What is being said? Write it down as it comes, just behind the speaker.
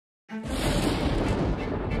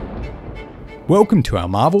Welcome to our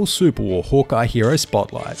Marvel Super War Hawkeye Hero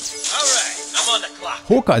Spotlights. Alright, I'm on the clock.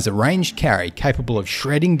 Hawkeye's a ranged carry capable of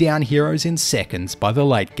shredding down heroes in seconds by the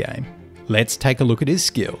late game. Let's take a look at his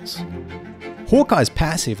skills. Hawkeye's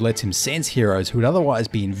passive lets him sense heroes who would otherwise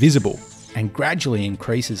be invisible and gradually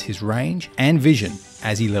increases his range and vision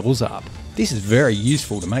as he levels up. This is very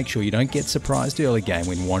useful to make sure you don't get surprised early game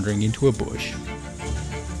when wandering into a bush.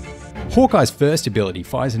 Hawkeye's first ability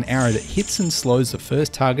fires an arrow that hits and slows the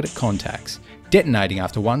first target it contacts, detonating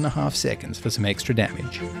after 1.5 seconds for some extra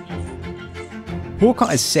damage.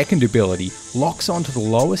 Hawkeye's second ability locks onto the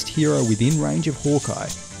lowest hero within range of Hawkeye,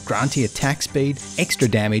 granting attack speed, extra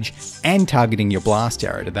damage, and targeting your blast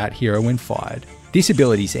arrow to that hero when fired. This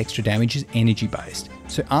ability's extra damage is energy based,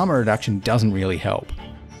 so armor reduction doesn't really help.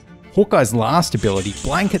 Hawkeye's last ability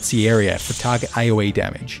blankets the area for target AoE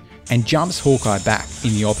damage, and jumps Hawkeye back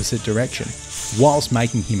in the opposite direction, whilst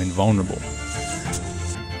making him invulnerable.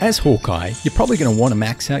 As Hawkeye, you're probably going to want to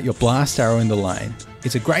max out your blast arrow in the lane.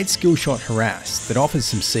 It's a great skill shot harass that offers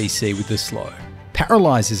some CC with the slow.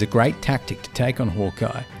 Paralyze is a great tactic to take on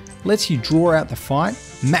Hawkeye. Lets you draw out the fight,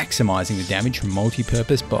 maximising the damage from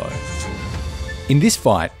multi-purpose bow. In this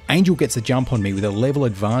fight, Angel gets a jump on me with a level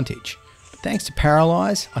advantage. But thanks to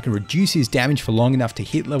Paralyze, I can reduce his damage for long enough to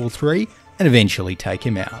hit level 3 and eventually take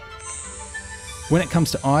him out. When it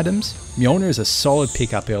comes to items, Mjolnir is a solid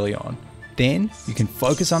pickup early on. Then, you can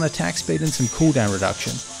focus on attack speed and some cooldown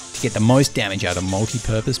reduction to get the most damage out of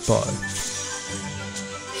multi-purpose bow.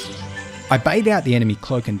 I bait out the enemy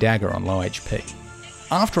cloak and dagger on low HP.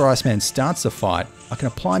 After Iceman starts the fight, I can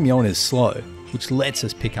apply Mjolnir's slow, which lets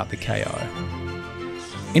us pick up the KO.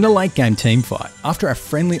 In a late game team fight, after a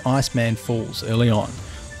friendly Iceman falls early on,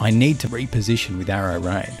 I need to reposition with arrow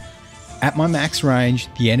rain. At my max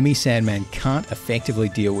range, the enemy Sandman can't effectively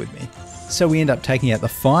deal with me, so we end up taking out the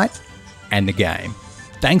fight and the game.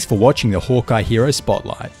 Thanks for watching the Hawkeye Hero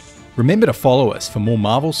Spotlight. Remember to follow us for more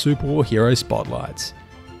Marvel Super War Hero Spotlights.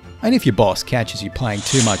 And if your boss catches you playing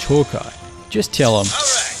too much Hawkeye, just tell him,